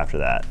measurements after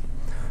that.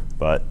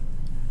 But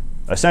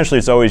essentially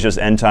it's always just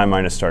end time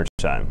minus start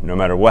time. No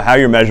matter how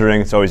you're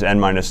measuring, it's always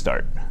end minus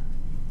start.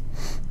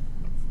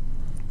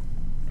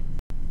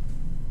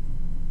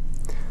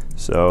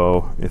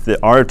 So if the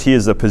r of t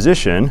is the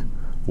position,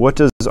 what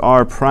does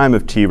r prime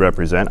of t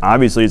represent?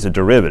 Obviously it's a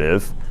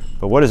derivative,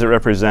 but what does it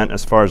represent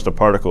as far as the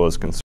particle is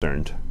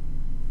concerned?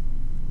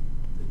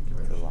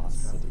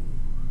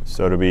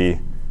 Velocity.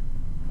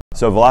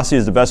 So velocity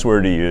is the best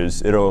word to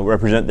use. It'll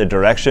represent the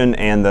direction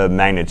and the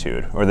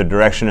magnitude, or the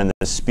direction and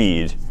the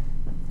speed.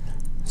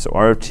 So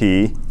r of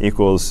t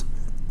equals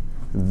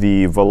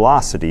the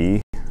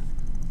velocity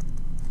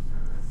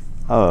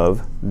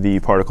of the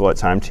particle at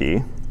time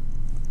t.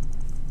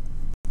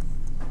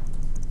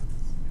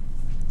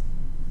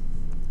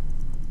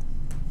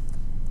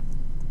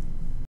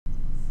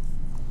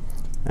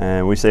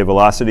 And we say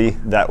velocity,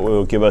 that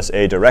will give us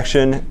a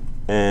direction,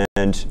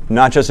 and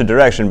not just a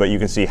direction, but you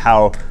can see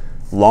how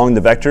long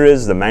the vector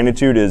is. The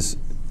magnitude is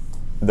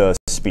the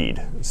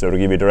speed. So it'll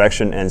give you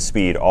direction and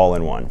speed all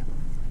in one.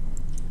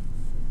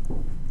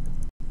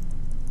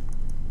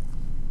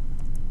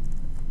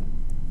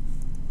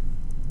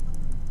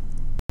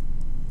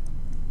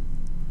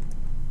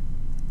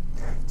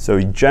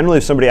 So generally,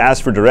 if somebody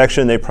asks for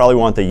direction, they probably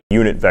want the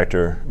unit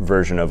vector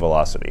version of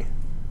velocity.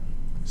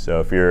 So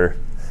if you're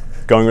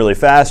going really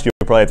fast, you'll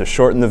probably have to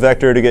shorten the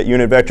vector to get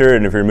unit vector.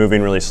 And if you're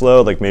moving really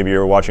slow, like maybe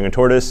you're watching a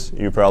tortoise,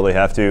 you probably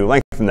have to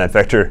lengthen that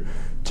vector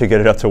to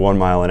get it up to 1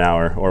 mile an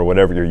hour, or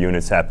whatever your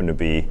units happen to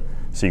be,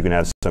 so you can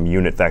have some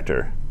unit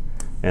vector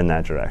in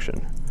that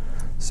direction.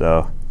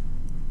 So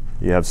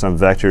you have some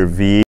vector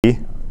v,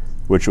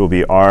 which will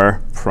be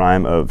r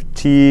prime of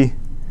t.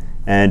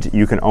 And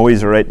you can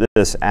always write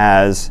this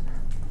as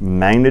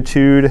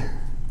magnitude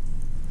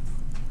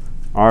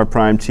r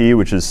prime t,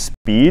 which is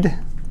speed.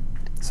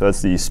 So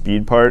that's the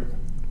speed part.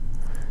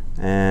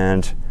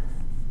 And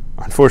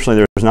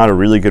unfortunately, there's not a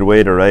really good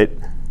way to write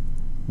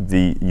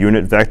the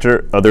unit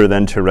vector other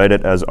than to write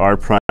it as r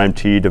prime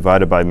t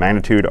divided by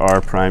magnitude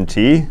r prime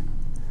t.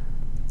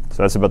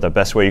 So that's about the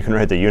best way you can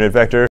write the unit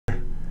vector.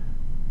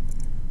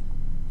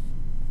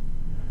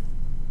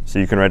 So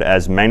you can write it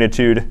as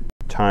magnitude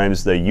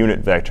times the unit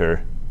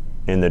vector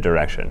in the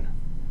direction.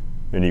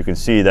 And you can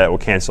see that will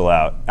cancel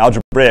out.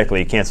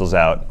 Algebraically, it cancels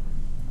out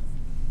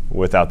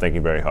without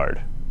thinking very hard.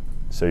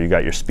 So you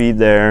got your speed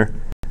there,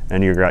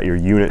 and you got your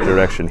unit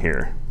direction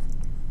here.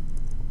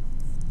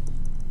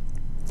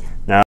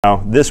 Now,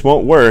 this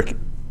won't work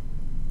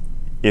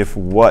if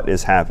what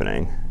is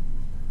happening?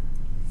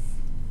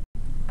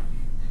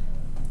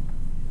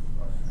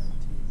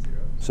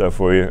 So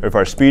if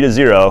our speed is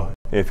 0,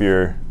 if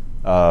your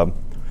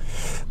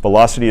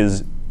velocity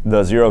is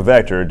the 0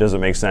 vector, it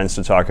doesn't make sense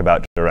to talk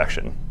about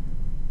direction.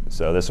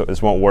 So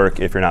this won't work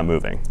if you're not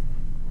moving.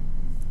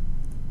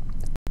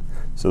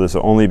 So this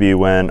will only be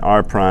when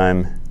r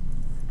prime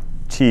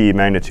t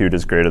magnitude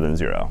is greater than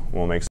 0. It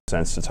won't make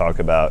sense to talk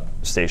about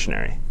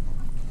stationary.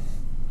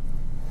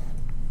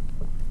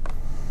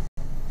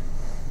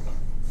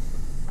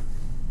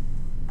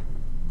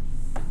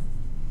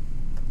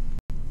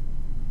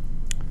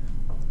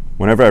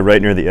 Whenever I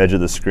write near the edge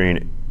of the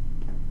screen,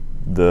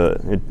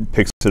 it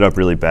picks it up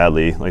really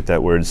badly, like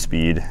that word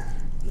speed.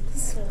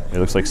 It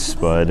looks like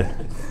spud.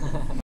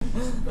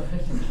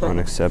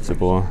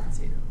 Unacceptable.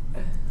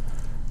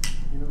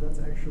 You know, that's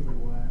actually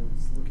why I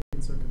was looking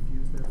so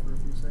confused there for a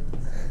few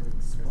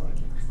seconds.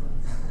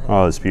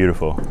 Oh, it's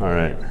beautiful. All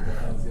right.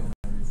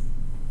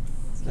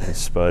 Nice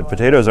spud.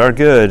 Potatoes are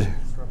good.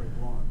 Strawberry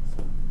blondes.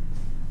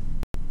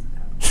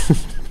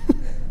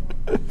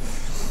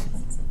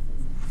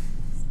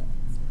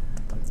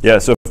 Yeah,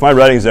 so if my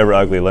writing's ever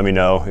ugly, let me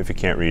know if you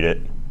can't read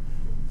it.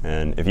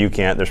 And if you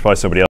can't, there's probably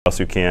somebody else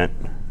who can't.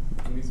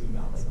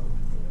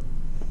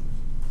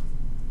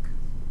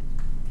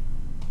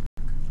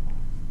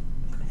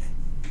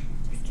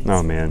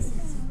 Oh, man. Is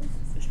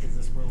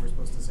this where we're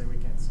supposed to say we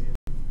can't see it?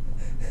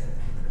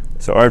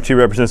 So r of t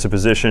represents the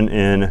position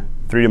in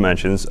 3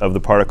 dimensions of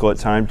the particle at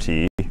time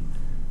t.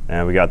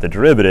 And we got the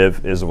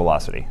derivative is the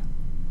velocity.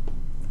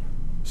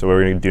 So what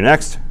we're going to do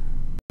next?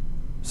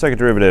 Second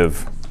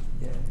derivative.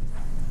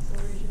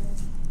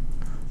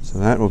 So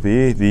that will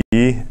be the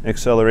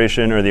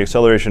acceleration, or the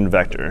acceleration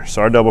vector.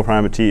 So r double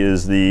prime of t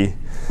is the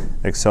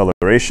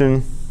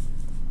acceleration.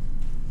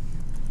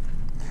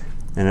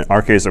 And in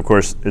our case, of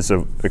course, it's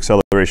an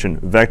acceleration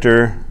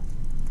vector.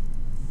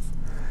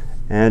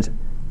 And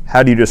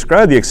how do you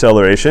describe the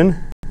acceleration?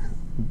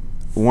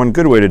 One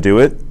good way to do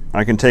it,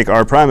 I can take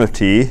r prime of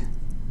t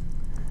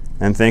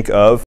and think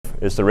of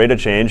it's the rate of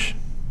change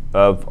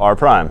of r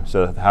prime.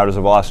 So how does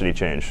the velocity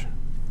change?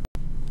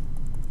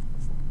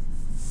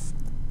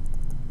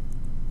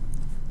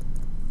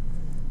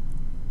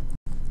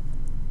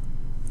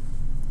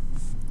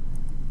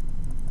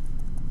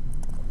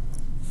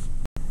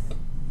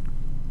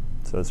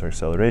 So that's our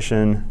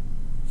acceleration.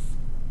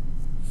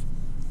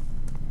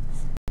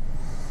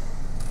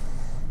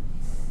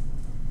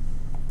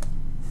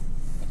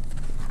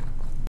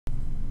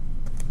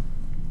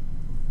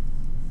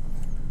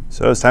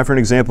 So it's time for an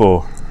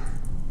example.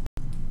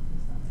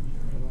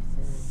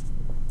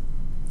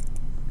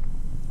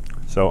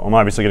 So I'm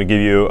obviously going to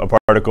give you a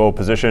particle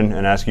position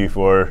and ask you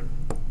for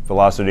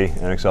velocity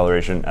and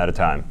acceleration at a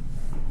time.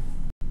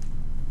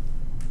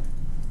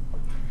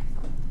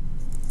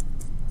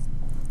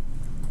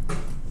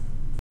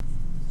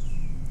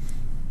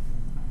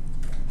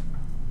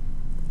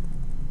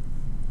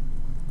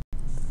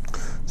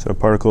 So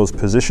particle's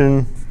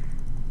position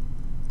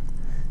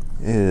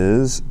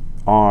is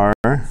r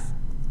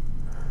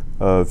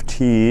of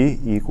t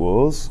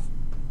equals,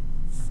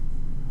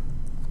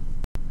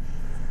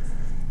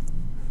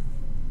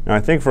 now I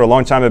think for a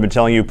long time I've been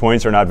telling you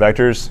points are not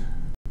vectors.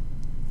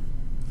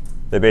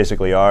 They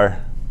basically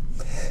are.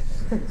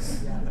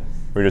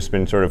 We've just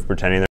been sort of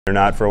pretending they're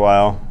not for a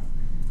while.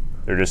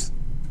 They're just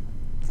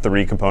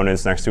 3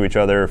 components next to each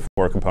other,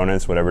 4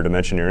 components, whatever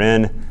dimension you're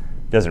in.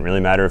 It doesn't really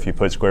matter if you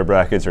put square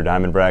brackets or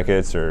diamond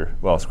brackets, or,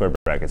 well, square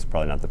brackets is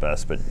probably not the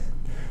best, but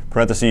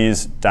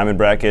parentheses, diamond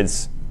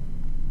brackets,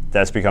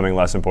 that's becoming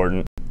less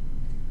important.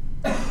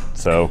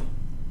 So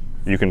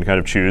you can kind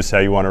of choose how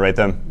you want to write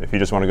them. If you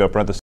just want to go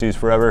parentheses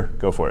forever,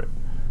 go for it.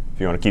 If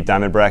you want to keep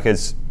diamond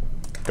brackets,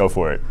 go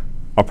for it.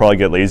 I'll probably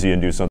get lazy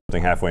and do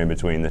something halfway in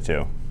between the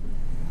two.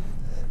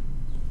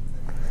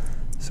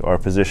 So our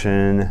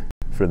position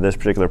for this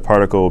particular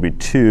particle will be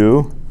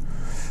 2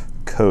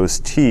 cos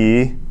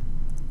t,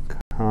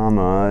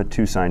 comma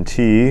 2 sine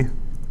t,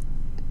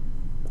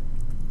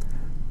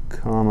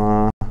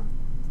 comma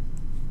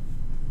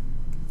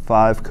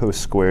 5 cos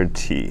squared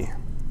t.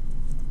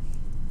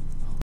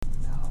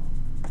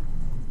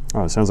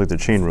 Oh, it sounds like the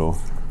chain rule.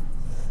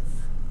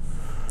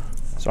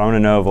 So I'm going to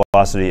know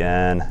velocity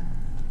and,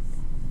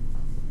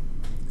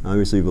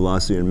 obviously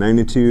velocity and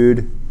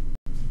magnitude.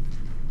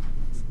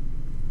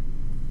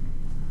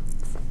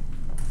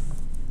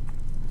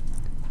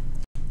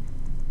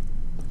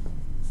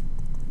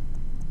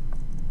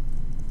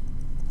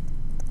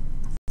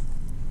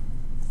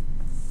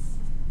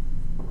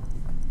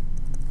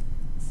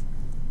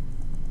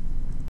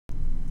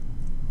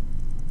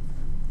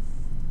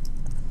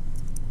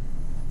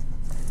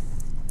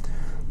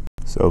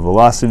 So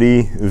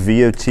velocity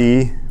v of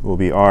t will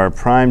be r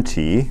prime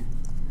t.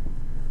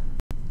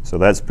 So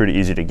that's pretty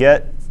easy to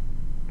get.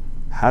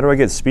 How do I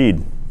get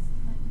speed?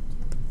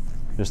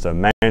 Just a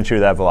magnitude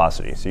of that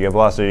velocity. So you have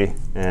velocity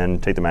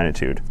and take the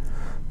magnitude.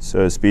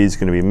 So speed is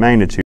going to be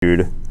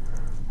magnitude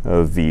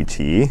of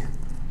vt.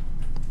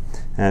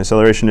 And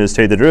acceleration is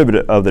take the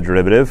derivative of the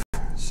derivative.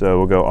 So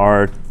we'll go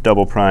r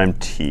double prime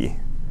t.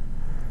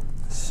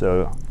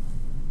 So,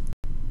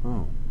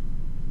 oh.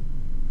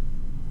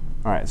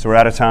 All right, so we're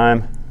out of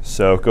time.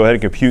 So go ahead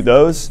and compute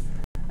those.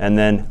 And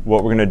then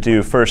what we're going to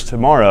do first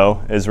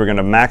tomorrow is we're going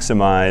to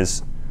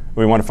maximize,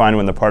 we want to find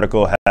when the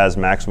particle has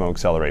maximum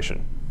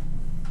acceleration.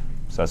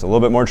 So that's a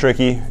little bit more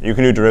tricky. You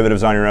can do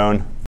derivatives on your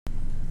own,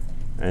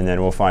 and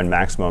then we'll find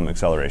maximum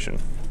acceleration.